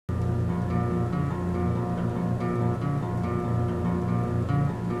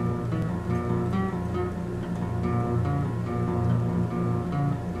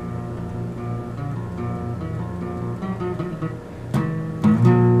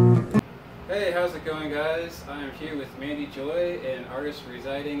Hey, how's it going, guys? I am here with Mandy Joy, an artist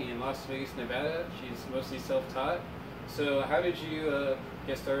residing in Las Vegas, Nevada. She's mostly self-taught. So how did you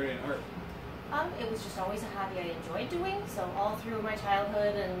get started in art? It was just always a hobby I enjoyed doing, so all through my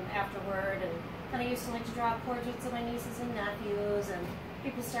childhood and afterward, and kind of used to like to draw portraits of my nieces and nephews, and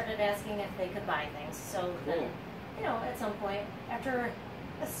people started asking if they could buy things. So then, you know, at some point, after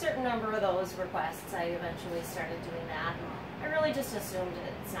a certain number of those requests, I eventually started doing that. I really just assumed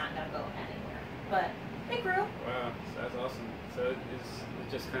it's not going to go anywhere, but it grew. Wow, that's awesome. So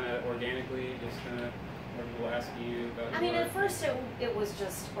it's just kind of organically, just kind of people asking you about I mean, at first it was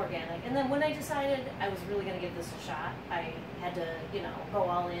just organic, and then when I decided I was really going to give this a shot, I had to, you know, go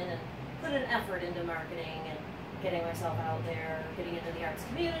all in and put an effort into marketing and getting myself out there, getting into the arts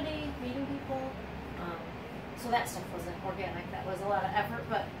community, meeting people. So that stuff wasn't organic. That was a lot of effort,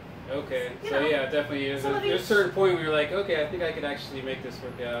 but okay. You So know, yeah, definitely. There's a certain point where you're like, okay, I think I could actually make this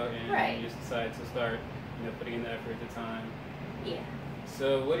work out, and you just decide to start, you know, putting in the effort at the time. Yeah.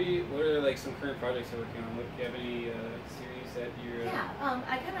 So what are like some current projects you're working on? Do you have any series that you're? Yeah,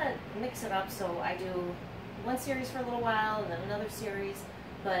 I kind of mix it up. So I do one series for a little while, and then another series.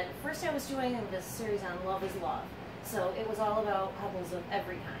 But first, I was doing this series on Love is Love. So it was all about couples of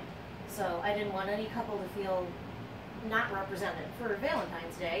every kind. So I didn't want any couple to feel not represented for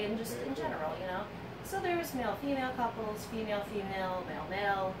Valentine's Day and just in general, you know. So there's male-female couples, female-female,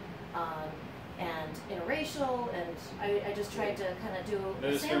 male-male, and interracial, and I just tried to kind of do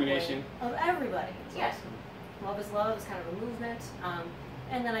a sampling of everybody. Yes, awesome. Love is Love is kind of a movement,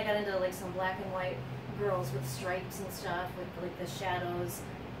 and then I got into like some black and white girls with stripes and stuff, with like the shadows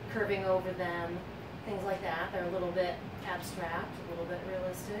curving over them, things like that. They're a little bit abstract, a little bit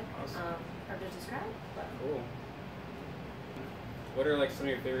realistic, awesome. Hard to describe. But. Cool. What are like some of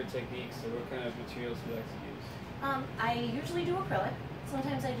your favorite techniques, or what kind of materials do you like to use? I usually do acrylic.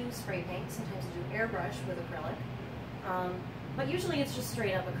 Sometimes I do spray paint. Sometimes I do airbrush with acrylic. But usually it's just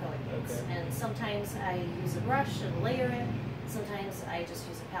straight up acrylic paints. Okay. And sometimes I use a brush and layer it. Sometimes I just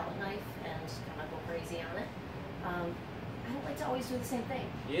use a palette knife and kind of go crazy on it. I don't like to always do the same thing.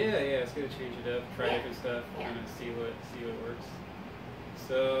 Yeah, it's good to change it up, try different stuff, and see what works.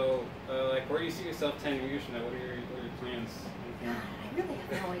 So, like, where do you see yourself 10 years from now? What are your plans? God, I really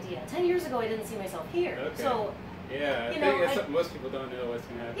have no idea. 10 years ago, I didn't see myself here. Okay. So, yeah, I think most people don't know what's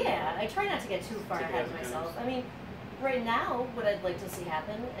going to happen. Yeah, I try not to get too far ahead of myself. I mean, right now, what I'd like to see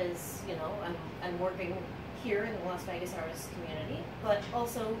happen is, you know, I'm working here in the Las Vegas artist community, but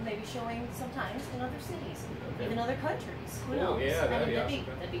also maybe showing sometimes in other cities, even other countries. Who knows? Yeah, that'd be awesome.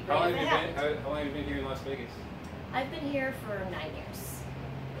 That'd be great. How long have you been here in Las Vegas? I've been here for 9 years.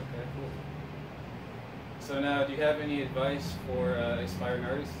 Okay, cool. So now, do you have any advice for aspiring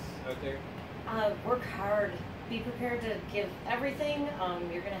artists out there? Work hard. Be prepared to give everything.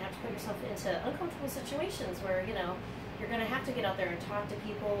 You're going to have to put yourself into uncomfortable situations where, you know, you're going to have to get out there and talk to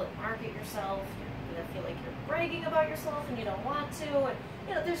people and market yourself. You're going to feel like you're bragging about yourself and you don't want to. And,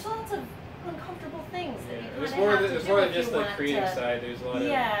 you know, there's lots of uncomfortable things that you kind of have to do. There's more than just the creative side. There's a lot of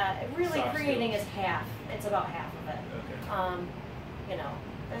really creating is half. It's about half of it. Okay. You know,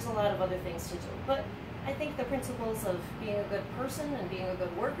 there's a lot of other things to do. But I think the principles of being a good person and being a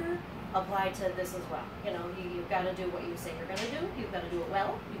good worker apply to this as well. You know, you've got to do what you say you're going to do. You've got to do it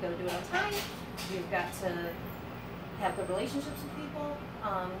well. You've got to do it on time. You've got to have good relationships with people.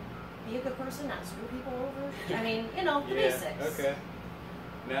 Be a good person, not screw people over. I mean, you know, the basics. Okay.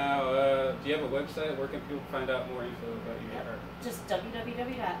 Now, do you have a website? Where can people find out more info about your art? Just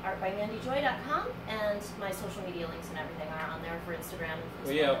www.artbymandyjoy.com, and my social media links and everything are on there for Instagram and Facebook.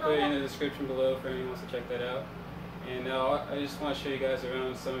 Well, yeah, I'll put it in the description below for anyone who wants to check that out. And now I just want to show you guys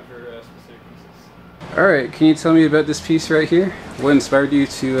around some of her specific pieces. Alright, can you tell me about this piece right here? What inspired you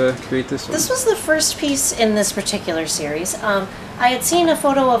to create this one? This was the first piece in this particular series. I had seen a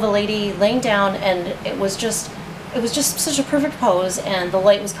photo of a lady laying down, and it was just such a perfect pose, and the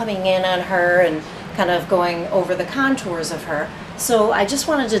light was coming in on her and kind of going over the contours of her. So I just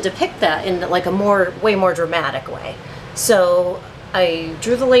wanted to depict that in like a way more dramatic way. So I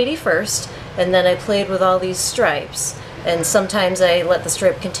drew the lady first, and then I played with all these stripes. And sometimes I let the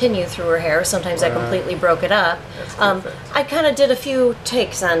stripe continue through her hair, sometimes I completely broke it up. I kind of did a few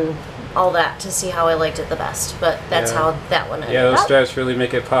takes on all that to see how I liked it the best, but that's how that one ended those up. stripes really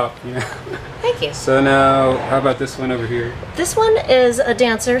make it pop, you know. Thank you. So now, how about this one over here? This one is a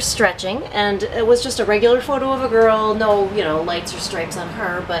dancer stretching, and it was just a regular photo of a girl, no, you know, lights or stripes on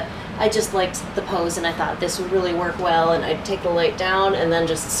her, but I just liked the pose and I thought this would really work well, and I'd take the light down and then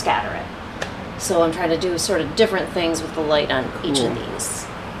just scatter it. So I'm trying to do sort of different things with the light on each of these.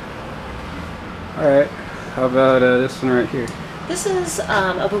 Alright, how about this one right here? This is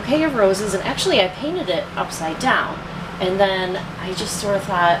a bouquet of roses, and actually I painted it upside down. And then I just sort of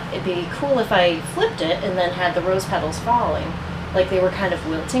thought it'd be cool if I flipped it and then had the rose petals falling, like they were kind of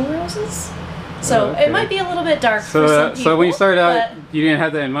wilting roses. So okay. it might be a little bit dark for some people. So when you started out, you didn't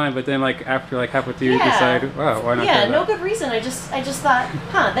have that in mind, but then like after like halfway through, you decided, wow, why not? Yeah, no good reason. I just thought,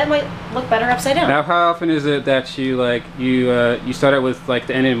 huh, that might look better upside down. Now, how often is it that you like you start out with like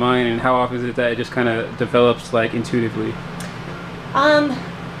the end in mind, and how often is it that it just kind of develops like intuitively?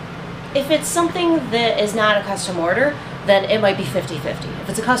 If it's something that is not a custom order, then it might be 50-50. If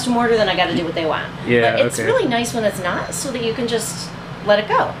it's a custom order, then I got to do what they want. Yeah, but it's really nice when it's not, so that you can just let it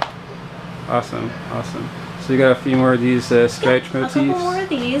go. Awesome, awesome. So you got a few more of these striped motifs. A couple more of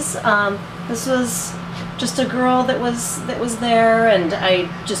these. This was just a girl that was there, and I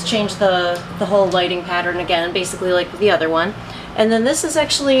just changed the whole lighting pattern again, basically like the other one. And then this is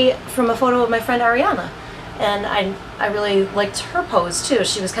actually from a photo of my friend Ariana, and I really liked her pose too.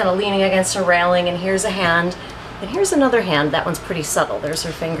 She was kind of leaning against a railing, and here's a hand, and here's another hand. That one's pretty subtle. There's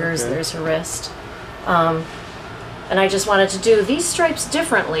her fingers, there's her wrist, and I just wanted to do these stripes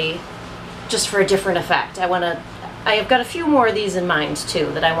differently, just for a different effect. I've got a few more of these in mind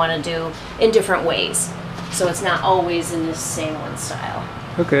too that I want to do in different ways, so it's not always in the same one style.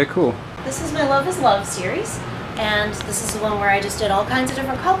 Okay, cool. This is my Love is Love series, and this is the one where I just did all kinds of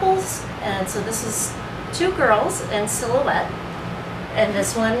different couples, and so this is two girls in silhouette, and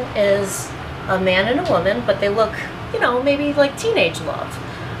this one is a man and a woman, but they look, you know, maybe like teenage love.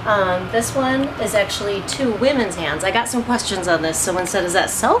 This one is actually two women's hands. I got some questions on this. Someone said, is that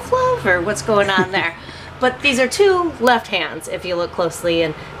self-love or what's going on there? But these are two left hands if you look closely,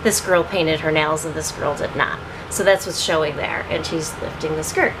 and this girl painted her nails and this girl did not. So that's what's showing there, and she's lifting the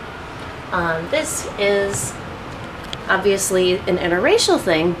skirt. This is obviously an interracial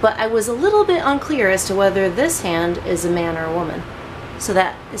thing, but I was a little bit unclear as to whether this hand is a man or a woman. So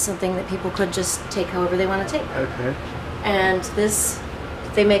that is something that people could just take however they want to take. Okay. And this,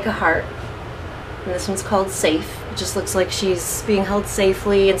 they make a heart, and this one's called Safe. It just looks like she's being held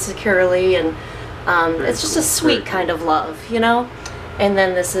safely and securely, and it's just a sweet kind of love, you know? And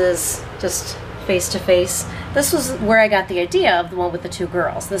then this is just face to face. This was where I got the idea of the one with the two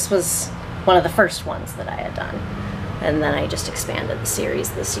girls. This was one of the first ones that I had done, and then I just expanded the series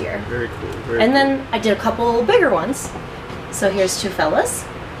this year. Very cool. And then I did a couple bigger ones. So here's two fellas,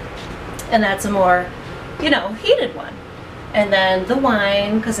 and that's a more, you know, heated one. And then the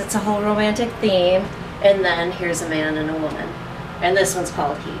wine, because it's a whole romantic theme. And then here's a man and a woman. And this one's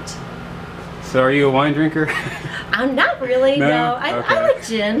called Heat. So are you a wine drinker? I'm not really, no. Okay. I like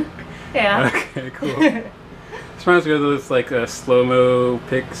gin. Yeah. Okay, cool. This reminds me of those like slow-mo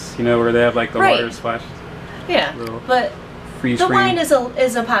pics, you know, where they have like the water splashed. Yeah, but the wine is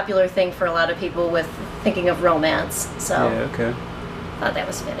a popular thing for a lot of people with thinking of romance. So yeah, okay. Thought that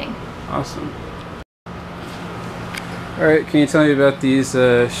was fitting. Awesome. All right, can you tell me about these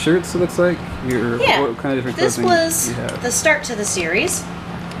shirts? It looks like what kind of different clothing was you have? The start to the series.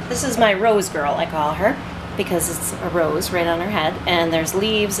 This is my rose girl, I call her, because it's a rose right on her head, and there's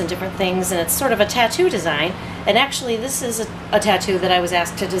leaves and different things, and it's sort of a tattoo design. And actually, this is a tattoo that I was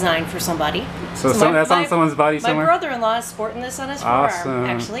asked to design for somebody. So that's on someone's body somewhere? My brother-in-law is sporting this on his forearm,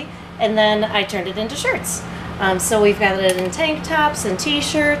 actually. And then I turned it into shirts. So we've got it in tank tops and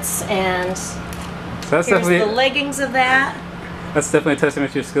t-shirts, and so here's the leggings of that. That's definitely a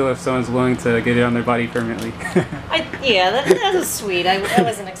testament to your skill if someone's willing to get it on their body permanently. Yeah, that was sweet. I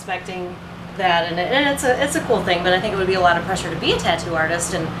wasn't expecting that, and it's a cool thing, but I think it would be a lot of pressure to be a tattoo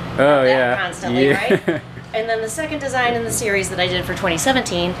artist and constantly, right? And then the second design in the series that I did for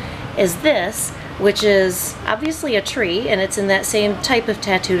 2017 is this, which is obviously a tree, and it's in that same type of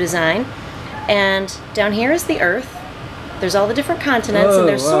tattoo design. And down here is the Earth. There's all the different continents, and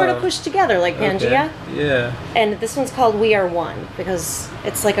they're sort of pushed together like Pangea. Okay. Yeah. And this one's called We Are One, because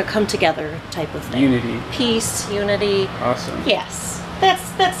it's like a come together type of thing. Unity. Peace, unity. Awesome. Yes.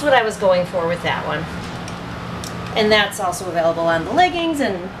 That's what I was going for with that one. And that's also available on the leggings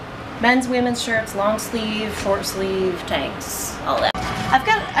and men's, women's shirts, long sleeve, short sleeve, tanks, all that. I've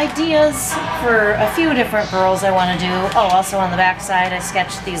got ideas for a few different girls I want to do. Oh, also on the back side I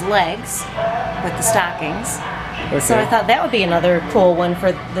sketched these legs with the stockings. Okay. So I thought that would be another cool one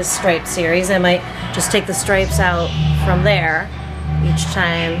for this stripe series. I might just take the stripes out from there each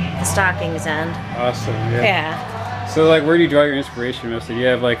time the stockings end. Awesome, yeah. Yeah. So like, where do you draw your inspiration mostly? Do you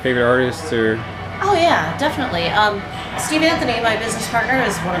have like favorite artists or? Oh yeah, definitely. Steve Anthony, my business partner,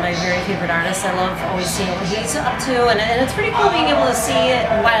 is one of my very favorite artists. I love always seeing what he's up to, and it's pretty cool being able to see it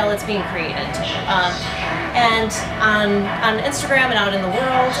while it's being created. And on Instagram and out in the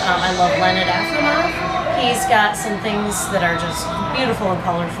world, I love Leonard Afromov. He's got some things that are just beautiful and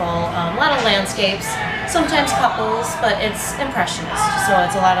colorful, a lot of landscapes, sometimes couples, but it's impressionist, so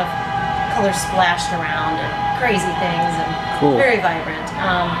it's a lot of colors splashed around and crazy things and very vibrant.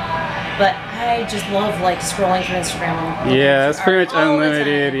 But I just love like scrolling through Instagram. And yeah, that's pretty much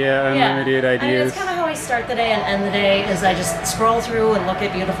unlimited. Yeah, unlimited ideas. I mean, it's kind of how I start the day and end the day. Is I just scroll through and look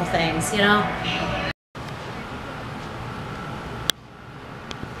at beautiful things, you know.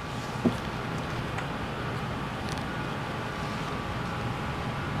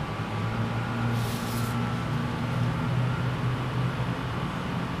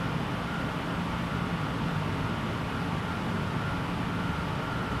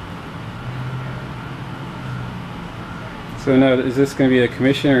 So now, is this going to be a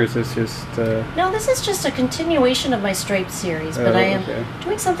commission, or is this just... No, this is just a continuation of my striped series, but I am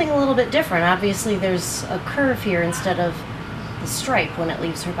doing something a little bit different. Obviously, there's a curve here instead of the stripe when it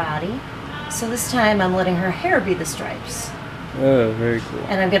leaves her body. So this time, I'm letting her hair be the stripes. Oh, very cool.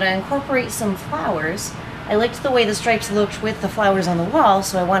 And I'm going to incorporate some flowers. I liked the way the stripes looked with the flowers on the wall,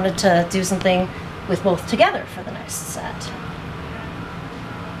 so I wanted to do something with both together for the next set.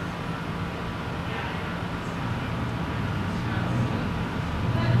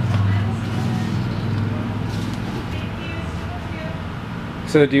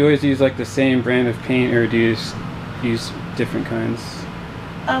 So do you always use like the same brand of paint, or do you use different kinds?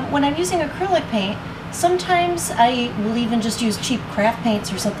 When I'm using acrylic paint, sometimes I will even just use cheap craft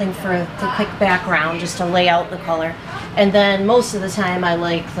paints or something for the quick background, just to lay out the color. And then most of the time I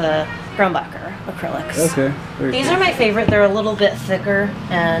like the Grumbacher acrylics. Okay. These are my favorite. They're a little bit thicker,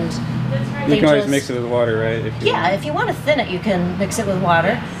 and you can always mix it with water, right? If you want to thin it, you can mix it with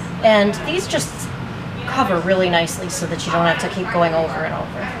water. And these just cover really nicely so that you don't have to keep going over and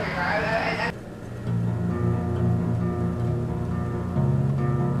over.